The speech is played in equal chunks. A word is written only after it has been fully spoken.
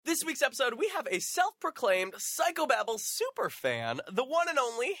This week's episode, we have a self-proclaimed Psychobabble superfan, the one and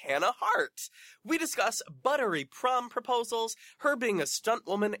only Hannah Hart. We discuss buttery prom proposals, her being a stunt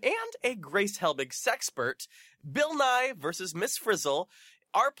woman, and a Grace Helbig sexpert, Bill Nye versus Miss Frizzle,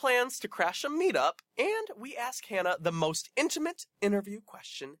 our plans to crash a meetup, and we ask Hannah the most intimate interview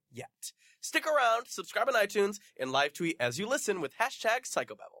question yet. Stick around, subscribe on iTunes, and live tweet as you listen with hashtag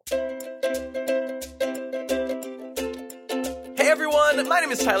Psychobabble. Hey everyone, my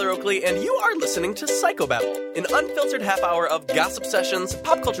name is Tyler Oakley, and you are listening to Psychobabble, an unfiltered half hour of gossip sessions,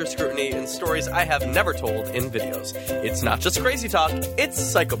 pop culture scrutiny, and stories I have never told in videos. It's not just crazy talk, it's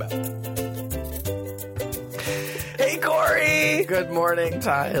Psychobabble. Hey Corey! Good morning,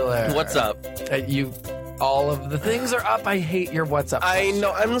 Tyler. What's up? All of the things are up. I hate your what's up. I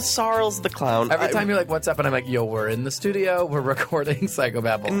know, I'm Sarles the Clown. Every time you're like, what's up? And I'm like, yo, we're in the studio. We're recording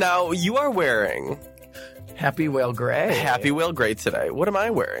Psychobabble. Now, you are wearing Happy Whale Gray. Happy Whale Gray today. What am I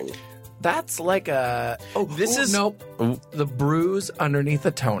wearing? That's like a... Nope. Ooh. The bruise underneath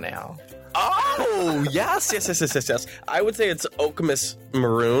the toenail. Oh, yes. I would say it's Okemos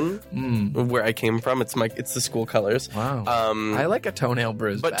Maroon, where I came from. It's the school colors. Wow. I like a toenail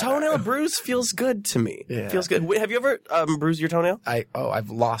bruise But better. toenail bruise feels good to me. Yeah. Feels good. Wait, have you ever bruised your toenail? I've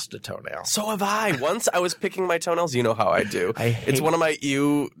lost a toenail. So have I. Once I was picking my toenails. You know how I do. It's one of my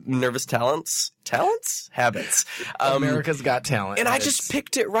nervous talents. Habits. America's Got Talent. And I just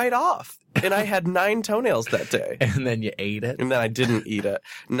picked it right off. And I had 9 toenails that day. And then you ate it. And then I didn't eat it.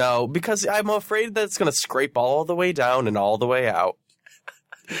 No, because I'm afraid that it's going to scrape all the way down and all the way out.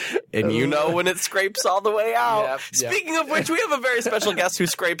 And you know when it scrapes all the way out. Yep. Speaking of which, we have a very special guest who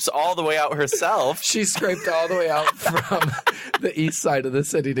scrapes all the way out herself. She scraped all the way out from the east side of the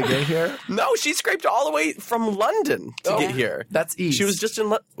city to get here. No, she scraped all the way from London to get here. That's east. She was just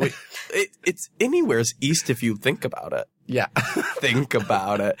in Wait, it's anywhere's east if you think about it. Yeah. Think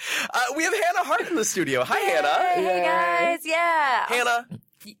about it. We have Hannah Hart in the studio. Hi, Hannah. Hey guys, yeah. Hannah,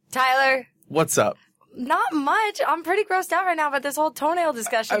 Tyler, what's up? not much. I'm pretty grossed out right now about this whole toenail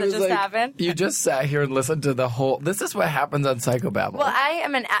discussion that just happened. You just sat here and listened to the whole... This is what happens on Psychobabble. Well, I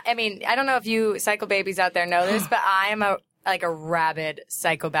don't know if you psycho babies out there know this, but I am a rabid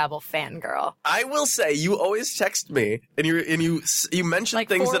Psychobabble fangirl. I will say, you always text me, and you mention Like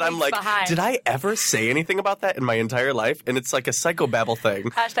things 4 that I'm weeks like, behind. did I ever say anything about that in my entire life? And it's like a Psychobabble thing.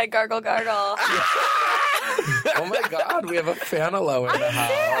 Hashtag gargle gargle. Oh my God, we have a fanalo in the house.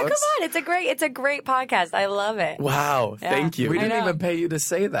 Yeah, come on. It's a great podcast. I love it. Wow, Yeah. thank you. We didn't know. even pay you to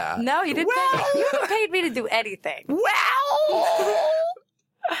say that. No, you didn't. You haven't paid me to do anything.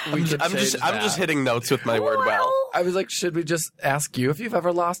 We could I'm change just that. hitting notes with my word well. I was like, should we just ask you if you've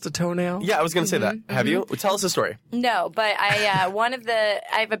ever lost a toenail? Yeah, I was going to say that. Have you? Tell us a story. No, but I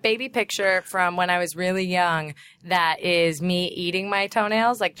have a baby picture from when I was really young that is me eating my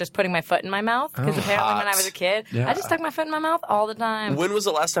toenails, like just putting my foot in my mouth. Because apparently when I was a kid, Yeah. I just stuck my foot in my mouth all the time. When was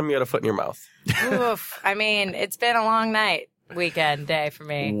the last time you had a foot in your mouth? Oof. I mean, it's been a long night, weekend, day for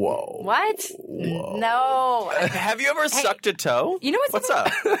me. Whoa. What? No. Have you ever sucked a toe? You know What's up?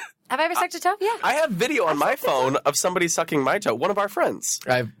 Have I ever sucked a toe? Yeah. I have video on my phone of somebody sucking my toe. One of our friends.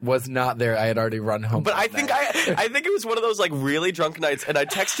 I was not there. I had already run home. But that I think night. I think it was one of those like really drunk nights, and I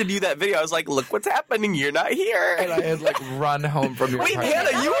texted you that video. I was like, "Look what's happening! You're not here." And I had like run home from your Wait, apartment.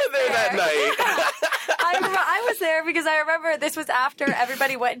 Hannah, you were there that night. I was there because I remember this was after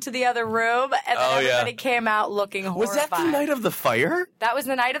everybody went into the other room and then everybody came out looking horrified. Was that the night of the fire? That was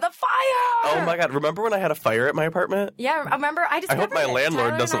the night of the fire. Oh my God! Remember when I had a fire at my apartment? Yeah, I remember. I I hope my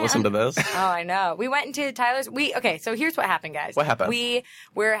landlord doesn't listen to this. Oh, I know. We went into Tyler's. Okay, so here's what happened, guys. What happened?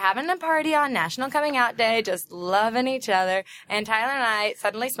 We're having a party on National Coming Out Day, just loving each other, and Tyler and I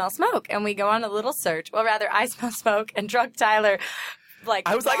suddenly smell smoke, and we go on a little search. Well, rather, I smell smoke, and drunk Tyler, like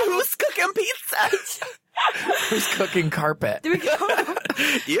I was like, "Who's cooking pizza?" Who's cooking carpet? Do we go?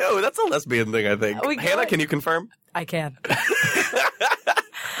 Ew, that's a lesbian thing, I think. We go- Hannah, can you confirm? I can.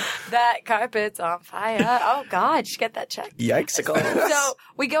 That carpet's on fire. Oh God, you get that checked. Yikes! So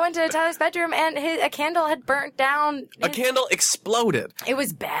we go into Tyler's bedroom, and a candle had burnt down. A candle exploded It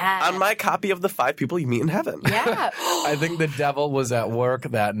was bad. on my copy of the 5 People You Meet in Heaven. Yeah. I think the devil was at work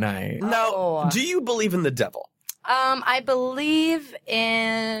that night. Now, Oh. do you believe in the devil? I believe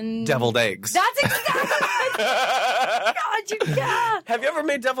in Deviled eggs. That's exactly. God, yeah. Have you ever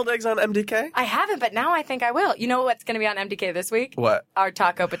made deviled eggs on MDK? I haven't, but now I think I will. You know what's going to be on MDK this week? What? Our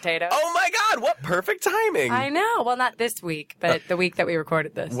taco potato. Oh my God! What perfect timing! I know. Well, not this week, but the week that we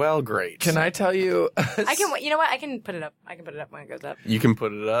recorded this. Well, great. Can I tell you? I can. You know what? I can put it up. I can put it up when it goes up. You can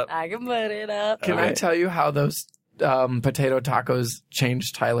put it up. I can put it up. Can I tell you how those potato tacos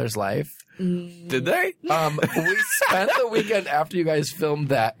changed Tyler's life? Did they? We spent the weekend after you guys filmed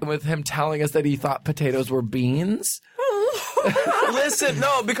that with him telling us that he thought potatoes were beans. Listen,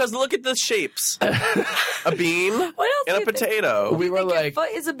 no, because look at the shapes. A bean What else and do a you think? potato. We were Think your like, foot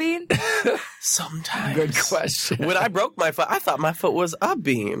is a bean? Sometimes. good question. When I broke my foot, I thought my foot was a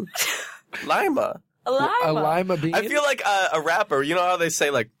bean. Lima. A lima. A lima bean? I feel like a rapper. You know how they say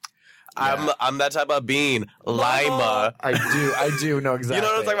like, I'm that type of bean. Lima. I do know exactly. You know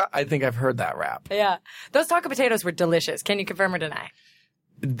what I'm talking about? I think I've heard that rap. Yeah. Those taco potatoes were delicious. Can you confirm or deny?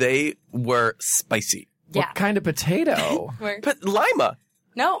 They were spicy. Yeah. What kind of potato? But lima.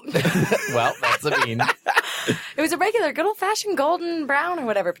 No. Well, that's a bean. It was a regular, good old-fashioned golden brown or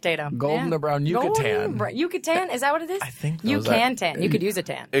whatever potato. Golden or brown Yucatan. Yucatan? Is that what it is? I think You those are- can tan. You could use a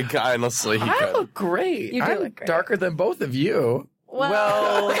tan. Honestly, he I could. look great. You do I'm look great. darker than both of you.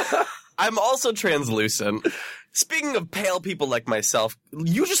 Well, I'm also translucent. Speaking of pale people like myself,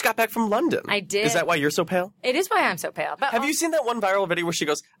 you just got back from London. I did. Is that why you're so pale? It is why I'm so pale. But Have you seen that one viral video where she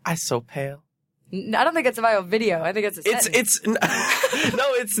goes, "I so pale"? I don't think it's a viral video. I think it's a sentence. It's no,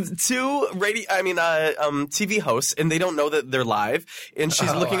 it's two TV hosts, and they don't know that they're live, and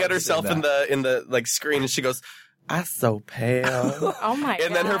she's looking at I've herself seen in the like screen, and she goes, "I so pale," Oh my god.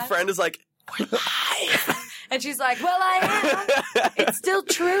 and then her friend is like, "We're live." And she's like, well, I am. It's still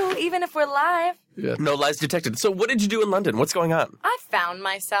true, even if we're live. Yeah. No lies detected. So, what did you do in London? What's going on? I found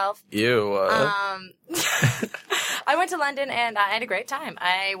myself. Ew. I went to London and I had a great time.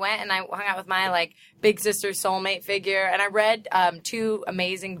 I went and I hung out with my like big sister soulmate figure, and I read 2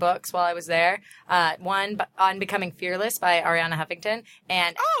 amazing books while I was there. One on Becoming Fearless by Ariana Huffington,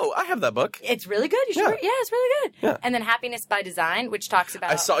 and Oh, I have that book. it's really good. You should Yeah. read. Yeah, it's really good. Yeah. And then Happiness by Design, which talks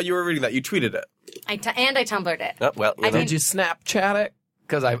about I saw you were reading that. You tweeted it. I Tumblred it. Oh, well, you know. Did you Snapchat it?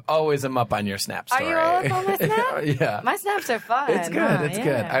 Because I always am up on your Snap Are story. you all up on my Snap? Yeah. My snaps are fun. It's good. huh? It's Yeah.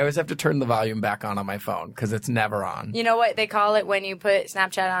 good. I always have to turn the volume back on my phone because it's never on. You know what they call it when you put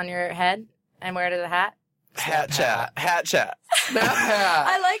Snapchat on your head and wear it as a hat? Hat chat. Hat chat. Snap hat.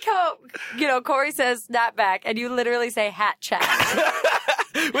 I like how, Corey says snapback and you literally say hat chat.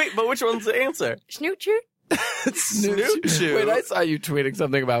 Wait, but which one's the answer? Snoot shoot? Snoot shoot. Wait, I saw you tweeting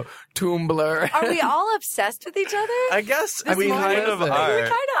something about Tumblr. Are we all obsessed with each other? I guess This we morning? kind of We We are.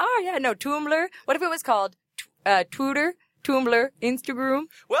 kind of are, yeah. No, Tumblr. What if it was called Twitter, Tumblr, Instagram?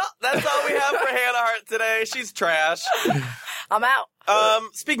 Well, that's all we have for Hannah Hart today. She's trash. I'm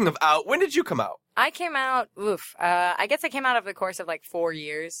out. Speaking of out, when did you come out? I came out, I guess I came out over the course of like 4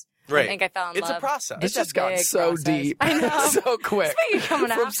 years. Right. I think I fell in It's love. a process. This It's a just got big so process. deep. I know. So quick. Speaking of coming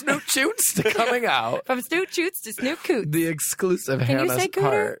From out. Snoot Shoots to coming out. From Snoot Shoots to Snoot Coots. The exclusive Can you Hannah's say cooter?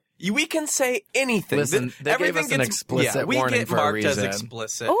 Heart. We can say anything. Listen, they gave us an explicit we warning get for a marked as reason.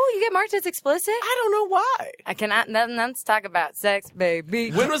 explicit. Oh, you get marked as explicit? I don't know why. I cannot. Then let's talk about sex,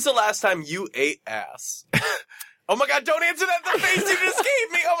 baby. When was the last time you ate ass? Oh my God, don't answer that. The face you just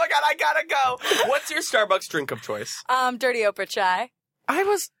gave me. Oh my God, I gotta go. What's your Starbucks drink of choice? Dirty Oprah chai. I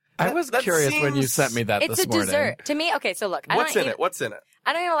was that curious when you seems- sent me that It's this a morning. dessert to me. Okay, so look, What's in eat, it? What's in it?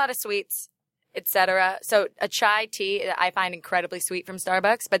 I don't eat a lot of sweets, etc. So a chai tea I find incredibly sweet from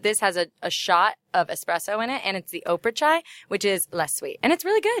Starbucks, but this has a shot of espresso in it, and it's the Oprah chai, which is less sweet, and it's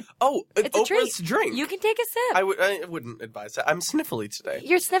really good. Oh, It's a Oprah's treat. drink. You can take a sip. I wouldn't advise that. I'm sniffly today.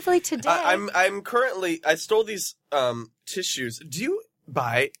 You're sniffly today. I'm currently. I stole these tissues. Do you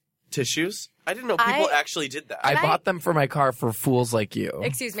buy tissues? I didn't know people actually did that. I Can I- bought them for my car for fools like you.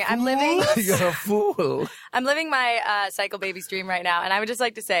 Excuse me. I'm living. You're a fool. I'm living my cycle baby's dream right now, and I would just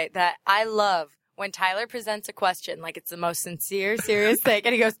like to say that I love when Tyler presents a question like it's the most sincere, serious thing,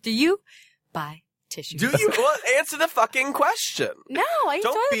 and he goes, "Do you buy tissues?" Do you? Well, answer the fucking question. No, I use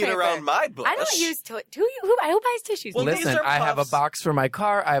Don't toilet beat paper. around my bush. I don't use toilet. Who buys tissues? Well, these Listen, are I have a puffs. box for my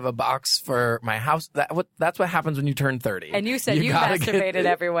car. I have a box for my house. That's what happens when you turn 30. and you said you gotta get- masturbated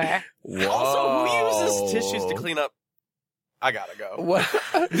everywhere. Also, who uses tissues to clean up? I gotta go. What?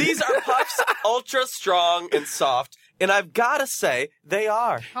 These are puffs, ultra strong and soft, and I've gotta say they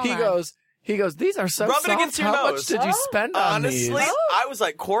are. Hold He on. goes, these are so Rub it soft. against your How nose. much did you spend on Honestly, these? I was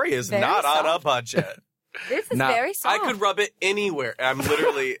like, Corey is Very not on a soft. budget. This is Now, very I soft. could rub it anywhere. I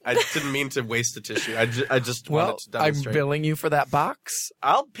didn't mean to waste the tissue. I just Well, wanted to I'm demonstrate. billing you for that box.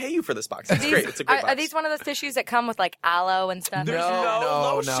 I'll pay you for this box. It's great. It's a great box. Are these one of those tissues that come with like aloe and stuff? There's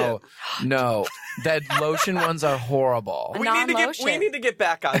no lotion. no. That lotion ones are horrible. we need non-lotion. to get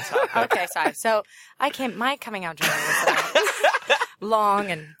back on topic. Okay, sorry. So my coming out journey was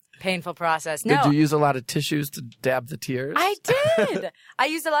long and painful process. No. Did you use a lot of tissues to dab the tears? I did. I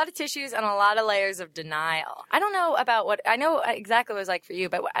used a lot of tissues and a lot of layers of denial. I don't know about I know exactly what it was like for you,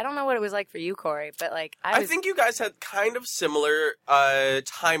 but I don't know what it was like for you, Corey. But like, I think you guys had kind of similar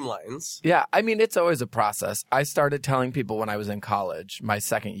timelines. Yeah, I mean, it's always a process. I started telling people when I was in college, my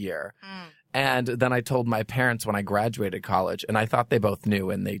second year. And then I told my parents when I graduated college, and I thought they both knew,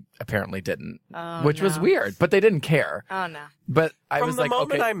 and they apparently didn't, which was weird. But they didn't care. Oh, no. But I was like, From the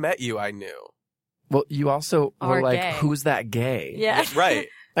moment okay. I met you, I knew. Well, you also were Are like, gay. who's that gay? Yeah. Right.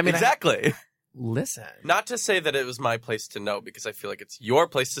 I mean, exactly. Listen. Not to say that it was my place to know, because I feel like it's your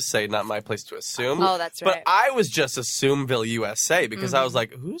place to say, not my place to assume. Oh, that's right. But I was just Assumeville, USA, because I was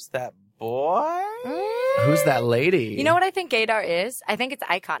like, who's that boy? Who's that lady? You know what I think gaydar is? I think it's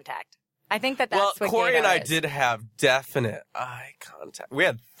eye contact. I think that's Well, what Corey gaydar and I is. did have definite eye contact. We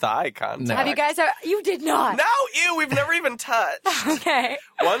had thigh contact. No. Have you guys you did not. No, ew, we've never even touched. Okay.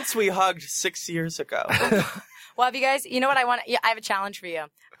 Once we hugged 6 years ago. Well, have you guys, you know what I want? I have a challenge for you.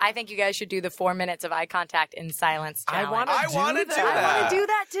 I think you guys should do the 4 minutes of eye contact in silence challenge. I want I to wanna do do that. I want to do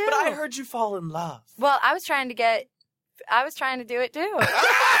that too. But I heard you fall in love. Well, I was trying to do it too.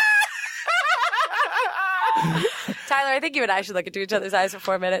 Tyler, I think you and I should look into each other's eyes for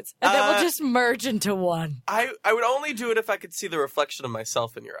 4 minutes, and then we'll just merge into one. I would only do it if I could see the reflection of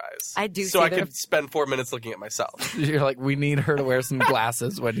myself in your eyes. I do So see I the could spend 4 minutes looking at myself. You're like, we need her to wear some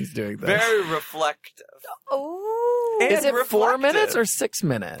glasses when he's doing this. Very reflective. Oh, And Is it 4 reflective. minutes or 6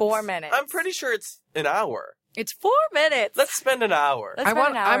 minutes? 4 minutes. I'm pretty sure it's an hour. It's 4 minutes. Let's spend an hour. Let's spend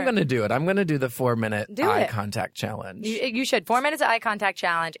an hour. I'm going to do it. I'm going to do the 4 minute Do eye it. contact challenge. You should 4 minutes of eye contact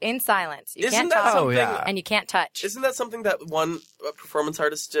challenge in silence. You Isn't can't that talk, something? yeah. and you can't touch. Isn't that something that one performance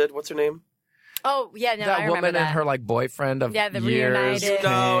artist did? What's her name? Oh yeah, no, I that remember woman that. and her like boyfriend of Yeah, the years. reunited.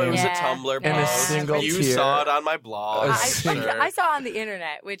 No, it was Yeah. a Tumblr And a post. single You tear. saw it on my blog. A I single- I saw on the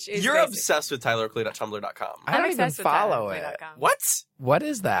internet, which is You're basic. obsessed with TylerOakley.tumblr.com. I don't I'm even obsessed with follow TylerOakley.com. it. What? What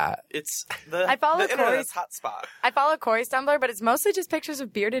is that? It's the, I follow the Corey's- internet's hotspot. I follow Corey's Tumblr, but it's mostly just pictures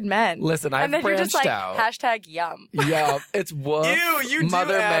of bearded men. Listen, I've and then you're just branched like out. hashtag yum. Yeah, it's woof. You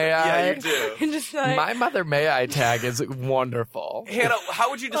Mother do may add, I? Yeah, you do. And just like My mother may I tag is wonderful. Hannah, how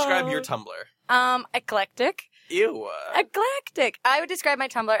would you describe your Tumblr? eclectic. Ew. Eclectic. I would describe my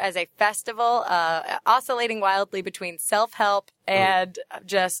Tumblr as a festival, oscillating wildly between self-help and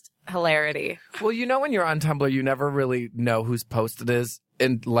just hilarity. Well, you know when you're on Tumblr, you never really know whose post it is,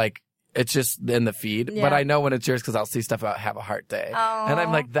 and like it's just in the feed. Yeah. But I know when it's yours because I'll see stuff about Have a Heart Day, and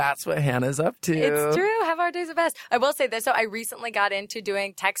I'm like, that's what Hannah's up to. It's true. Have our days the best. I will say this. So I recently got into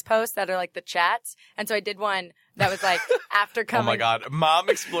doing text posts that are like the chats. And so I did one that was like after Oh coming. my God. Mom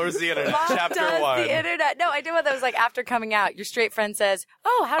explores the internet. Mom Chapter does 1. the internet. No, I did one that was like after coming out. Your straight friend says,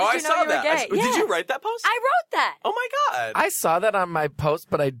 "Oh, how did I you know saw you were that. gay?" Did you Yeah. write that post? I wrote that. Oh my God. I saw that on my post,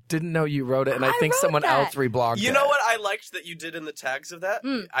 but I didn't know you wrote it, and I I think wrote someone that. else reblogged it. You know what I liked that you did in the tags of that?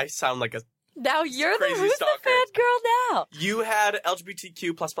 I sound like a. Now you're the Crazy who's stalker. the fan girl now? You had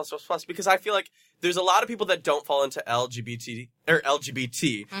LGBTQ because I feel like there's a lot of people that don't fall into LGBT or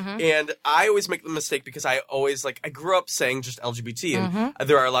LGBT, and I always make the mistake because I grew up saying just LGBT, and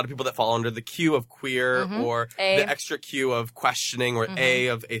there are a lot of people that fall under the Q of queer or A. the extra Q of questioning or A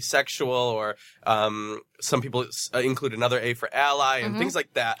of asexual or some people include another A for ally and things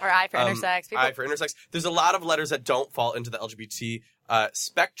like that. Or I for intersex. People- I for intersex. There's a lot of letters that don't fall into the LGBT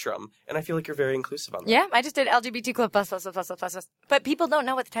spectrum, and I feel like you're very inclusive on that. Yeah, I just did LGBT club plus. But people don't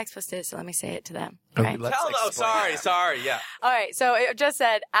know what the text post is, so let me say it to them. Oh, Okay. let's explain. Sorry, yeah. All right, so it just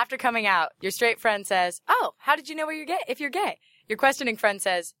said, after coming out, your straight friend says, "Oh, how did you know you're gay? If you're gay?" Your questioning friend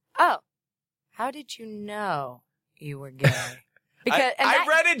says, "Oh, how did you know you were gay?" Because I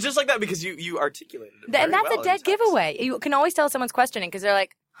read it just like that because you articulated it. and very that's well a in dead text. giveaway. You can always tell someone's questioning because they're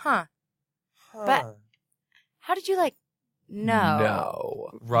like, "Huh, but how did you know?" No.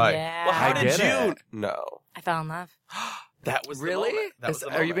 Right. Yeah. Well, how I did get you it. know? I fell in love. That was Really? The moment. That was the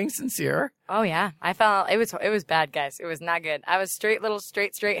Are you moment. being sincere? Oh yeah, I fell. It was bad, guys. It was not good. I was straight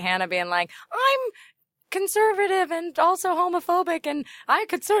Hannah being like, "I'm conservative and also homophobic, and I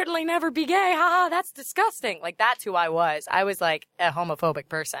could certainly never be gay. Haha, that's disgusting." Like that's who I was. I was like a homophobic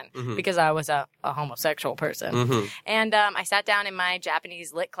person because I was a homosexual person. And I sat down in my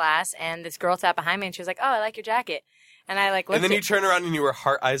Japanese lit class, and this girl sat behind me, and she was like, "Oh, I like your jacket." And I like looked And then at- you turn around and you were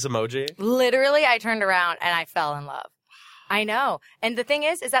heart eyes emoji. Literally, I turned around and I fell in love. I know. And the thing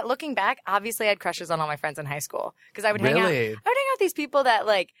is that looking back, obviously I had crushes on all my friends in high school. Because I would hang out. I Really? would hang out with these people that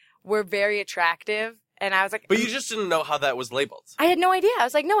like were very attractive And I was like, But you just didn't know how that was labeled. I had no idea. I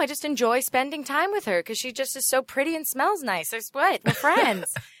was like, no, I just enjoy spending time with her because she just is so pretty and smells nice. There's what? We're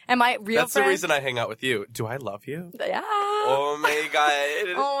friends. Am I real That's friends? the reason I hang out with you. Do I love you? Yeah. Oh my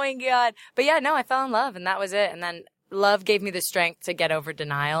God. Oh my God. But yeah, no, I fell in love and that was it. And then love gave me the strength to get over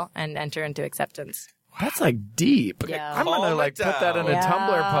denial and enter into acceptance. That's like deep. Yeah. I'm gonna Calm like it put that in a down.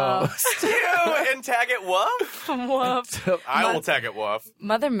 Tumblr post. You and tag it woof. Woof. I will tag it woof.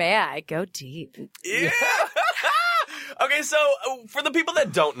 Mother, may I go deep? Yeah. Okay, so for the people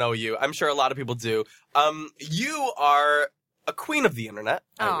that don't know you, I'm sure a lot of people do. You are a queen of the internet,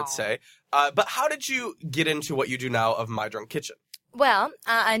 I would Aw. say. But how did you get into what you do now of My Drunk Kitchen? Well,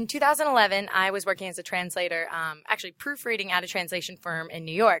 in 2011, I was working as a translator, actually proofreading at a translation firm in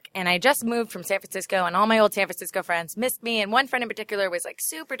New York. And I just moved from San Francisco, and all my old San Francisco friends missed me. And one friend in particular was like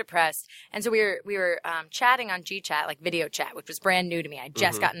super depressed. And so we were chatting on GChat, like video chat, which was brand new to me. I'd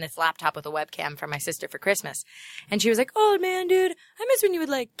just gotten this laptop with a webcam from my sister for Christmas. And she was like, "Oh man, dude, I miss when you would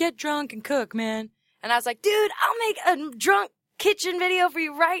like get drunk and cook, man." And I was like, "Dude, I'll make a drunk kitchen video for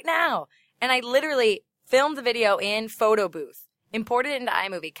you right now." And I literally filmed the video in Photo Booth, imported it into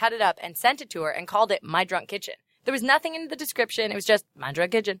iMovie, cut it up, and sent it to her and called it My Drunk Kitchen. There was nothing in the description. It was just My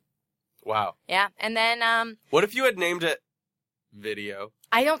Drunk Kitchen. Wow. Yeah. And then What if you had named it Video?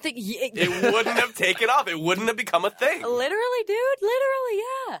 I don't think... It wouldn't have taken off. It wouldn't have become a thing. Literally, dude. Literally,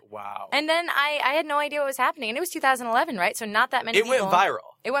 yeah. Wow. And then I had no idea what was happening. And it was 2011, right? So not that many It people... went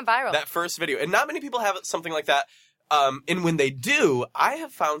viral. It went viral. That first video. And not many people have something like that. And when they do, I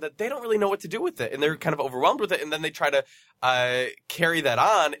have found that they don't really know what to do with it. And they're kind of overwhelmed with it. And then they try to carry that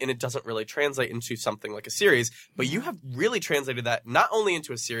on, and it doesn't really translate into something like a series. But you have really translated that not only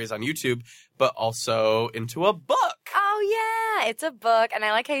into a series on YouTube, but also into a book. Oh, yeah. It's a book. And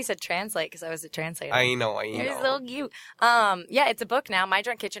I like how you said translate because I was a translator. I know. You're so cute. Yeah, it's a book now, My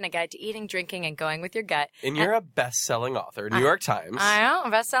Drunk Kitchen, A Guide to Eating, Drinking, and Going with Your Gut. And you're a best-selling author, New York Times. I know, a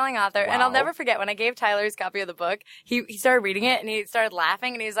best-selling author. And I'll Wow. never forget when I gave Tyler his copy of the book, he started reading it and he started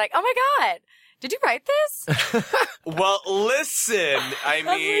laughing and he was like, "Oh my God, did you write this?" Well, listen, I I was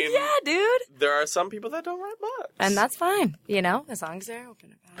mean, like, "Yeah, dude." there are some people that don't write books. And that's fine, you know, as long as they're open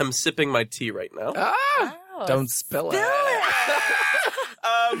about it. I'm sipping my tea right now. Ah, Oh, don't spill it.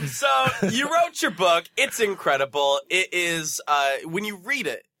 So you wrote your book. It's incredible. It is, when you read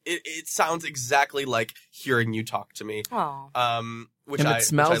it, it sounds exactly like hearing you talk to me. Oh, Which And I it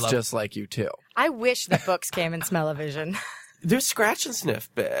smells love. just like you too. I wish that books came in smell-o-vision. There's scratch and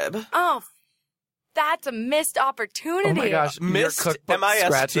sniff, babe. Oh, that's a missed opportunity. Oh my gosh, Missed your cookbook MIST.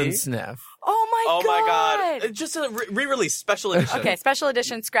 scratch and sniff. Oh my God. Just a re-release, special edition. Okay, special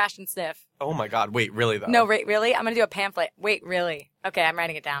edition, scratch and sniff. Oh my God, wait, really though? No, wait, really? I'm going to do a pamphlet. Wait, really? Okay, I'm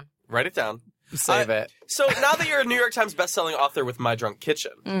writing it down. Write it down. Save it. So now that you're a New York Times bestselling author with My Drunk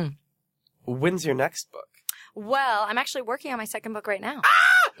Kitchen, when's your next book? Well, I'm actually working on my second book right now.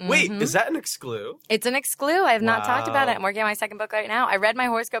 Wait, is that an exclu? It's an exclu. I have not talked about Wow. it. I'm working on my second book right now. I read my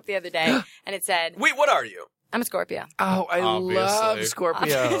horoscope the other day, and it said, Wait, what are you? I'm a Scorpio. Oh, I love Obviously.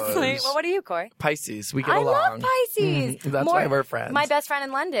 Scorpios. Obviously. Well, what are you, Corey? Pisces. We get I along. love Pisces. That's why we're friends. My best friend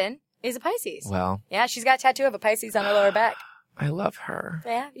in London is a Pisces. Well, Yeah, she's got a tattoo of a Pisces on her lower back. I love her.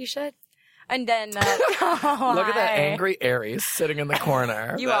 Yeah, you should. And then, Look at that hi. angry Aries sitting in the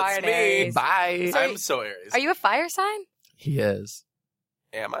corner. You That's are an me. Aries. Bye. I'm so Aries. Are you a fire sign? He is.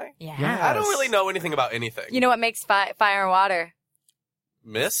 Am I? Yeah. Yeah. I don't really know anything about anything. You know what makes fire and water?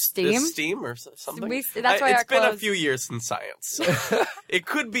 Mist? Steam? Is steam or something? That's why it's our been a clothes- few years in science. It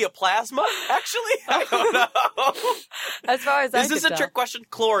could be a plasma, actually. I don't know. As far as I Is this could a tell. trick question?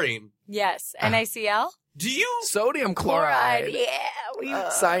 Chlorine. Yes. NaCl? Do you? Sodium chloride. Yeah.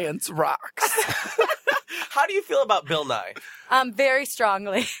 Science rocks. How do you feel about Bill Nye? Very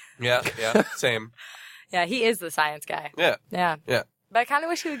strongly. Yeah, same. Yeah, he is the science guy. Yeah. Yeah. Yeah. But I kind of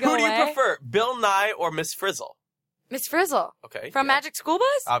wish he would go Who do you away. prefer, Bill Nye or Miss Frizzle? Miss Frizzle. Okay. From yeah. Magic School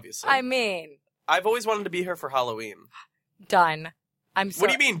Bus? Obviously. I mean, I've always wanted to be her for Halloween. done. I'm so. What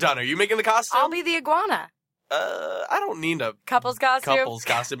do you mean, done? Are you making the costume? I'll be the iguana. I don't need a Couples costume. couple's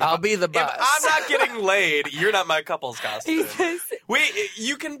costume. I'll be the If bus. I'm not getting laid, you're not my couple's costume. He's the Wait,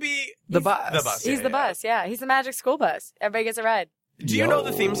 you can be The bus. The bus. He's Yeah, the yeah. bus, yeah. He's the Magic School Bus. Everybody gets a ride. Do you know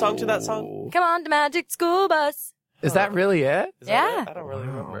the theme song to that song? Come on, the Magic School Bus. Is that really it? Is that Yeah. it? I don't really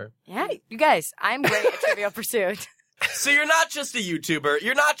remember. Yeah, you guys, I'm great at Trivial Pursuit. So you're not just a YouTuber,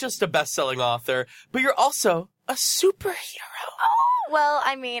 you're not just a best-selling author, but you're also a superhero. Well,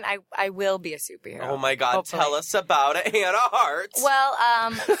 I mean, I will be a superhero. Oh my God, hopefully. tell us about it, Hannah Hart. Well,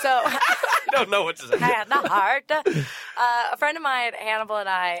 so I don't know what to say. Hannah Hart. A friend of mine, Hannibal, and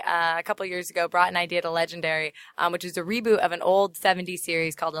I, a couple years ago, brought an idea to Legendary, which is a reboot of an old 70s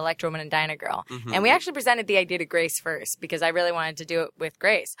series called Electro Woman and Dyna Girl. Mm-hmm. And we actually presented the idea to Grace first because I really wanted to do it with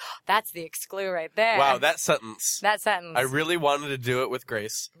Grace. That's the exclu right there. Wow, that sentence. That sentence. I really wanted to do it with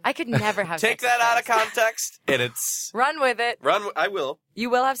Grace. I could never have Take sex with that out of Grace. context, and it's Run with it. I will. You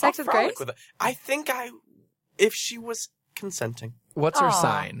will have sex I'll with frolic Grace? with it. I think if she was consenting. What's her Aw.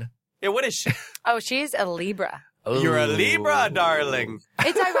 sign? Yeah, what is she? Oh, she's a Libra. You're a Libra, darling.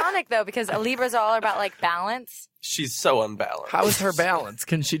 It's ironic, though, because a Libras are all about, like, balance. She's so unbalanced. How is her balance?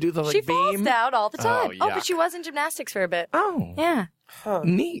 Can she do the She beam? falls out all the time. Oh, Oh, but she was in gymnastics for a bit. Oh, Yeah.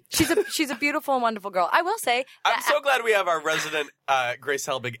 neat. She's a beautiful and wonderful girl. I will say I'm that so glad we have our resident Grace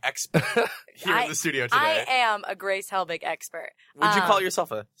Helbig expert here in the studio today. I am a Grace Helbig expert. Would you call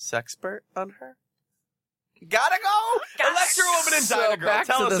yourself a sexpert on her? Gotta go! Electro Woman and So Dyna Girl. back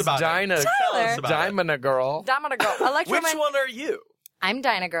Tell to us this about Dyna- it. Tell us about it. Diamond girl. Domina Girl. Electro Which Woman. one are you? I'm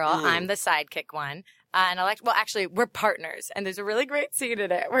Dyna Girl. Mm. I'm the sidekick one. Well, actually, we're partners. And there's a really great scene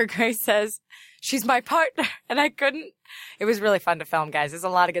in it where Grace says, she's my partner. And I couldn't. It was really fun to film, guys. There's a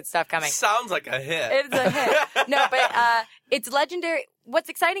lot of good stuff coming. Sounds like a hit. It's a hit. No, but it's Legendary. What's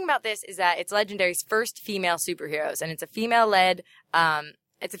exciting about this is that it's Legendary's first female superheroes, and it's a female-led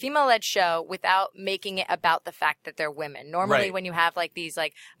show without making it about the fact that they're women. Normally, Right. when you have like these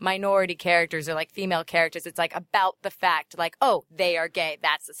like minority characters or like female characters, it's like about the fact, like, oh, they are gay.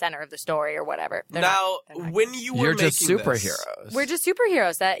 That's the center of the story or whatever. They're Now, not. when you were You're just making this, superheroes. We're just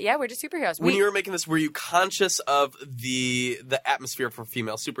superheroes. We're just superheroes. when you were making this, were you conscious of the atmosphere for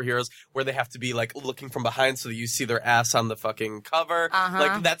female superheroes where they have to be like looking from behind so that you see their ass on the fucking cover? Uh-huh.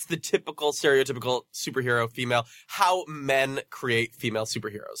 Like that's the typical stereotypical superhero female. How men create female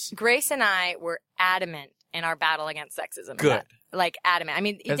superheroes. Grace and I were adamant in our battle against sexism. Good. Like adamant. I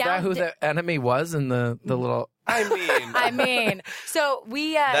mean, Is that who the enemy was in the little... I mean, so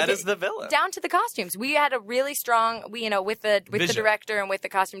we that is the villain. down to the costumes. We had a really strong, with the Vision. director and with the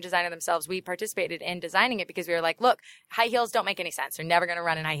costume designer themselves, we participated in designing it because we were like, look, high heels don't make any sense. They're never going to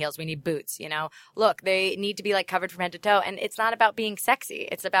run in high heels. We need boots, Look, they need to be like covered from head to toe. And it's not about being sexy.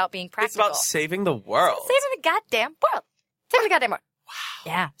 It's about being It's practical. about saving the world. Saving the goddamn world. Saving the goddamn world.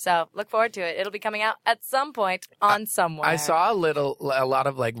 Wow. Yeah. So look forward to it. It'll be coming out at some point on somewhere. I saw a lot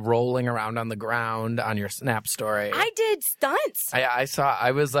of like rolling around on the ground on your Snap story. I did stunts.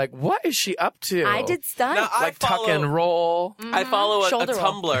 I was like, what is she up to? I did stunts. Now, I like tuck follow- and roll. I follow a Shoulder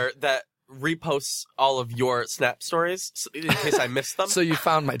roll. Tumblr that reposts all of your Snap stories in case I missed them. So you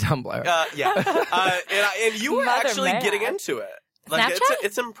found my Tumblr. Yeah. And you were Mother actually man. getting into it. Like Snapchat?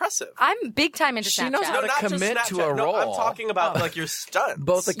 it's impressive. I'm big time into She Snapchat. knows how to not just commit to Snapchat. a No, I'm role. talking about like your stunts.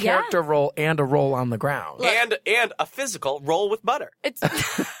 Both a Yeah. character roll and a roll on the ground. and a physical roll with butter. It's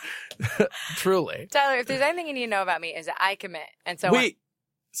Truly. Tyler, if there's anything you need to know about me, is that I commit. And so Wait,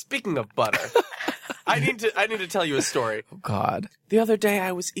 speaking of butter, I need to tell you a story. Oh, God. The other day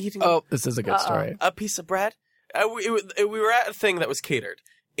I was eating Oh, this is a good story. a piece of bread. We were at a thing that was catered,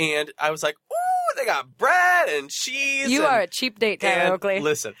 and I was like, "Ooh, they got bread and cheese." you and, are a cheap date, Tyler and Oakley.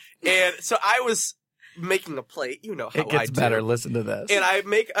 listen, and so I was making a plate. You know how It gets I do. better. Listen to this. And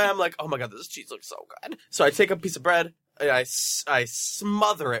I'm like, oh my God, this cheese looks so good. So I take a piece of bread and I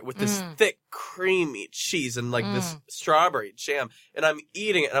smother it with this thick, creamy cheese and like this strawberry jam. And I'm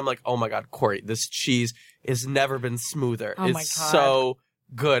eating it and I'm like, oh my God, Corey, this cheese has never been smoother. Oh my It's God. so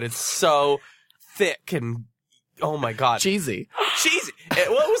good. It's so thick and oh my God. Cheesy. Cheesy. It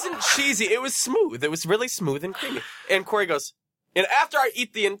wasn't cheesy. It was smooth. It was really smooth and creamy. And Corey goes, and after I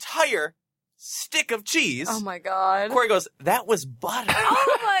eat the entire stick of cheese, Oh my God. Corey goes, that was butter.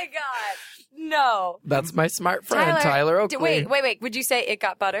 Oh my God. No. That's my smart friend, Tyler Oakley. Wait. Would you say it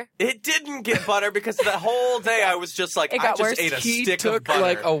got butter? It didn't get butter because the whole day I was just like, It I got just worse. ate a He stick of took butter.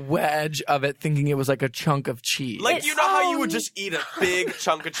 like a wedge of it thinking it was like a chunk of cheese. Like, you know how you would Oh. just eat a big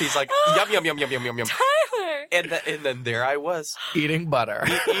chunk of cheese, like, yum, yum, yum, yum, yum, yum, yum. Tyler. And then there I was, eating butter.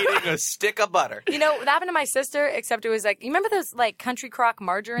 eating a stick of butter. You know, that happened to my sister, except it was like, you remember those like country crock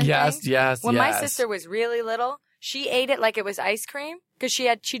margarine Yes, things? yes, When my yes. sister was really little, she ate it like it was ice cream because she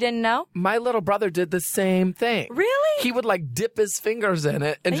didn't know. My little brother did the same thing. Really? He would like dip his fingers in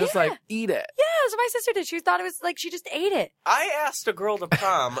it and just Yeah. like eat it. Yeah, that's what my sister did. She thought it was like she just ate it. I asked a girl to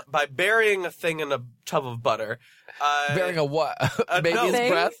prom by burying a thing in a tub of butter. Bearing a what? a baby's note.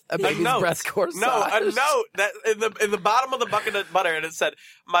 breath? A baby's note. breath corsage? No, a note that in the bottom of the bucket of butter, and it said,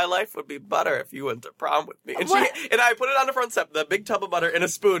 "My life would be butter if you went to prom with me." And What? and I put it on the front step, the big tub of butter in a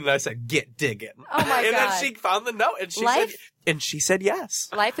spoon, and I said, "Get digging." Oh my and God. then she found the note, and she Life said, And she said yes.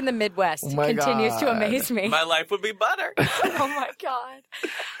 Life in the Midwest Oh my continues to God. amaze me. My life would be butter. Oh my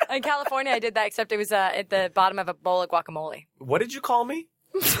God. In California, I did that, except it was at the bottom of a bowl of guacamole. What did you call me?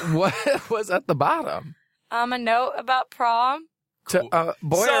 What was at the bottom? A note about prom. To a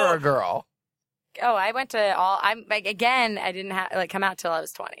boy So- or a girl? Oh, I went to I didn't come out till I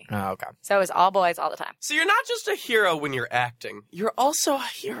was 20. Oh, okay. So it was all boys all the time. So you're not just a hero when you're acting. You're also a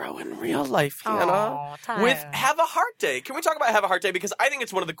hero in real life, Hannah. Aw, Tyler. With Have a Heart Day. Can we talk about Have a Heart Day? Because I think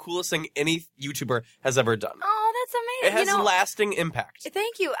it's one of the coolest thing any YouTuber has ever done. Oh, that's It amazing. has lasting impact.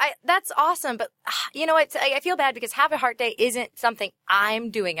 Thank you. That's awesome. But you know what? I feel bad because Have a Heart Day isn't something I'm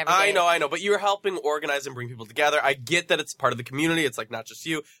doing every day. I know. But you're helping organize and bring people together. I get that it's part of the community. It's like not just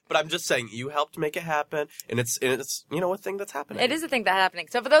you. But I'm just saying you helped make it happen. And it's a thing that's happening. It is a thing that's happening.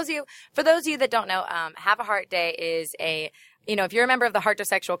 So for those of you that don't know, Have a Heart Day is if you're a member of the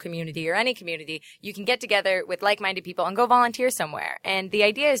heartosexual community or any community, you can get together with like-minded people and go volunteer somewhere. And the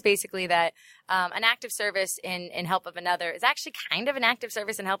idea is basically that an act of service in help of another is actually kind of an act of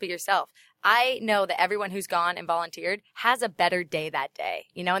service in help of yourself. I know that everyone who's gone and volunteered has a better day that day,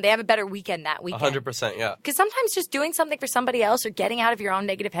 and they have a better weekend that weekend. 100%, yeah. Because sometimes just doing something for somebody else or getting out of your own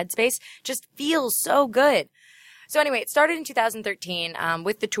negative headspace just feels so good. So anyway, it started in 2013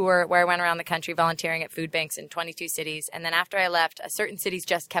 with the tour where I went around the country volunteering at food banks in 22 cities. And then after I left, certain cities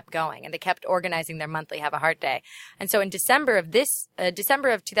just kept going and they kept organizing their monthly Have a Heart Day. And so in December of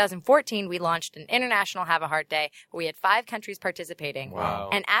 2014, we launched an international Have a Heart Day where we had 5 countries participating. Wow.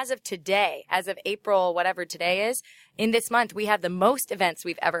 And as of today, as of April, whatever today is, in this month, we have the most events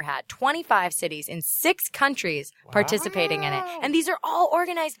we've ever had. 25 cities in 6 countries participating in it. And these are all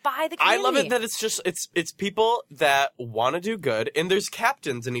organized by the community. I love it that it's people that want to do good, and there's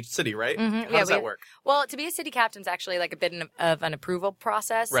captains in each city, right? How does that work? Well, to be a city captain is actually like a bit of an approval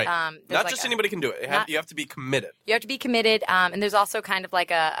process. Right. There's Not like just anybody can do it. You have to be committed. You have to be committed, and there's also kind of like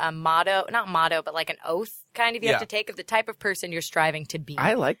a motto, not motto, but like an oath kind of you have to take of the type of person you're striving to be.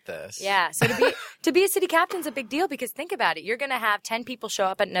 I like this. Yeah. So to be a city captain is a big deal because think about it. You're going to have 10 people show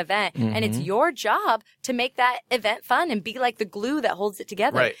up at an event and it's your job to make that event fun and be like the glue that holds it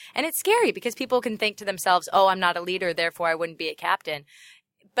together. Right. And it's scary because people can think to themselves, oh, I'm not a leader, therefore I wouldn't be a captain.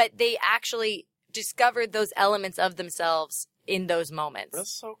 But they actually discovered those elements of themselves in those moments.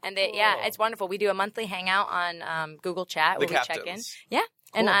 That's so cool. And it's wonderful. We do a monthly hangout on Google Chat where we check in. captains. Yeah.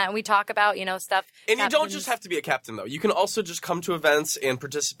 Cool. And we talk about, stuff. And you don't just have to be a captain, though. You can also just come to events and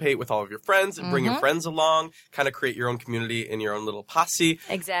participate with all of your friends and bring your friends along, kind of create your own community in your own little posse.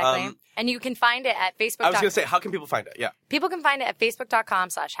 Exactly. And you can find it at Facebook. I was going to say, how can people find it? Yeah. People can find it at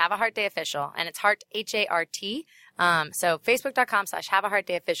facebook.com/Have a Heart Day Official, and it's heart, H-A-R-T. So facebook.com/Have a Heart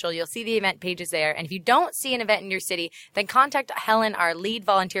Day Official. You'll see the event pages there. And if you don't see an event in your city, then contact Helen, our lead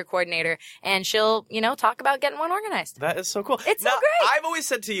volunteer coordinator, and she'll, talk about getting one organized. That is so cool. It's so now, great. I've always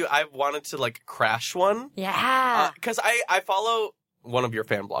said to you, I've wanted to crash one. Yeah. Because I follow one of your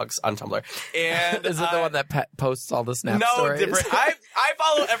fan blogs on Tumblr. And Is it the one that posts all the snap no, stories? different. I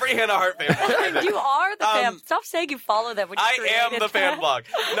follow every Hannah Hart fan blog. You are the fan. Stop saying you follow them. When you I am created the fan that. blog.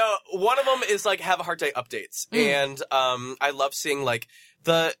 No, one of them is Have a Heart Day updates. And I love seeing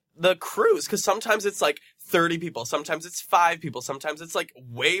the crews because sometimes it's 30 people, sometimes it's 5 people, sometimes it's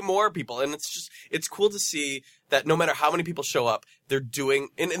way more people, and it's cool to see that no matter how many people show up, they're doing,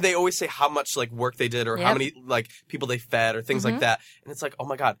 and they always say how much work they did or how many people they fed or things like that, and it's oh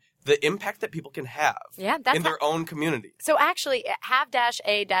my god, the impact that people can have in their own community. So actually,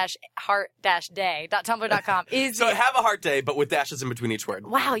 have-a-heart-day.tumblr.com is So Have a Heart Day, but with dashes in between each word.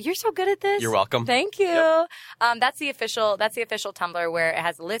 Wow, you're so good at this. You're welcome. Thank you. Yep. That's the official Tumblr where it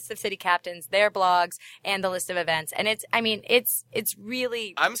has a list of city captains, their blogs, and the list of events. And it's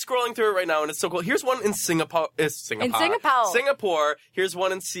really. I'm scrolling through it right now, and it's so cool. Here's one in Singapore. Singapore. Here's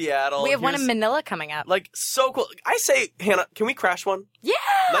one in Seattle. We have one in Manila coming up. So cool. I say, Hannah, can we crash one? Yeah.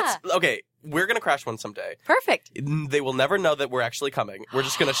 Okay, we're going to crash one someday. Perfect. They will never know that we're actually coming. We're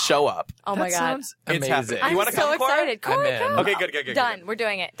just going to show up. Oh my That God. sounds It's amazing. happening. You I'm wanna so come, Cora? excited. Cora, I'm in. come. Okay, good. Done. We're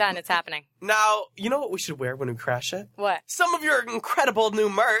doing it. Done. It's happening. Now, you know what we should wear when we crash it? What? Some of your incredible new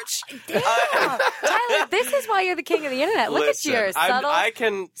merch. Damn. Tyler, this is why you're the king of the internet. Look Listen, at your subtle. I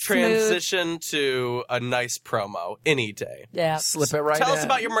can transition to a nice promo any day. Yeah. Slip it right Tell us in.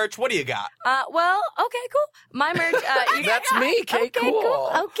 about your merch. What do you got? Well, okay, cool. My merch. That's me. Okay, cool.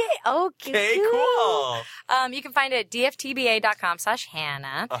 Okay. Okay, cool. You can find it at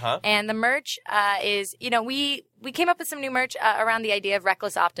dftba.com/Hannah. Uh-huh. And the merch is, we came up with some new merch around the idea of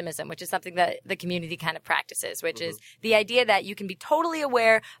reckless optimism, which is something that the community kind of practices, which is the idea that you can be totally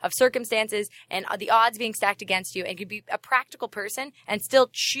aware of circumstances and the odds being stacked against you and you can be a practical person and still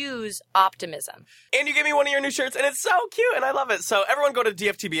choose optimism. And you gave me one of your new shirts, and it's so cute, and I love it. So everyone go to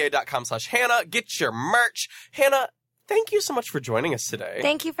dftba.com/Hannah, get your merch. Hannah, thank you so much for joining us today.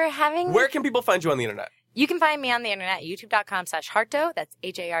 Thank you for having me. Where can people find you on the internet? You can find me on the internet, youtube.com/Harto, that's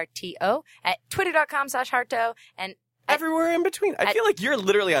HARTO, at twitter.com/Harto, and Everywhere in between. I feel like you're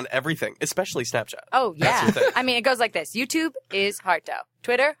literally on everything, especially Snapchat. oh, yeah. That's your thing. I mean, it goes like this. YouTube is Harto.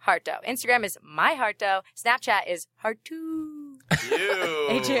 Twitter, Harto. Instagram is my Harto. Snapchat is Harto. You.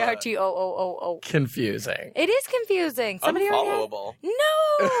 HARTOOOO. Confusing. It is confusing. Somebody already had- Unfollowable.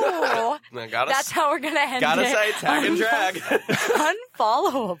 No. That's how we're going to end Gotta it. say, tag and drag.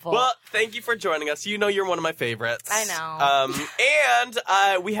 Unfollowable. Well, thank you for joining us. You know you're one of my favorites. I know.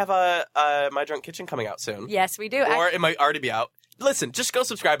 And we have a My Drunk Kitchen coming out soon. Yes, we do. Or it might already be out. Listen, just go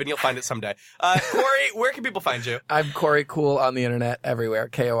subscribe and you'll find it someday. Corey, where can people find you? I'm Corey Cool on the internet everywhere.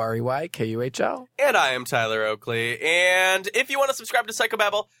 KOREYKUHL. And I am Tyler Oakley. And if you want to subscribe to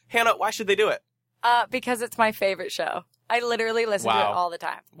Psychobabble, Hannah, why should they do it? Because it's my favorite show. I literally listen to it all the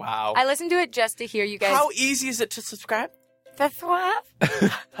time. Wow. I listen to it just to hear you guys. How easy is it to subscribe? Subscribe?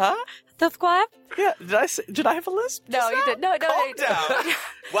 Huh? Subscribe? Yeah. Did I have a lisp? No, you did. No, Calm you down.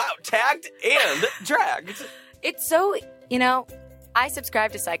 Wow. Tagged and dragged. It's so, I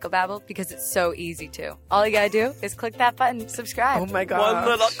subscribe to Psychobabble because it's so easy to. All you gotta do is click that button, subscribe. Oh my god. One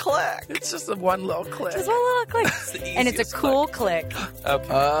little click. It's just a one little click. Just one little click. It's the And it's a easiest cool click. Okay.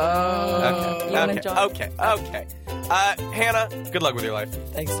 Oh. You wanna join? Okay. Hannah, good luck with your life.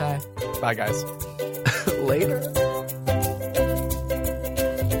 Thanks, Ty. Bye, guys. Later.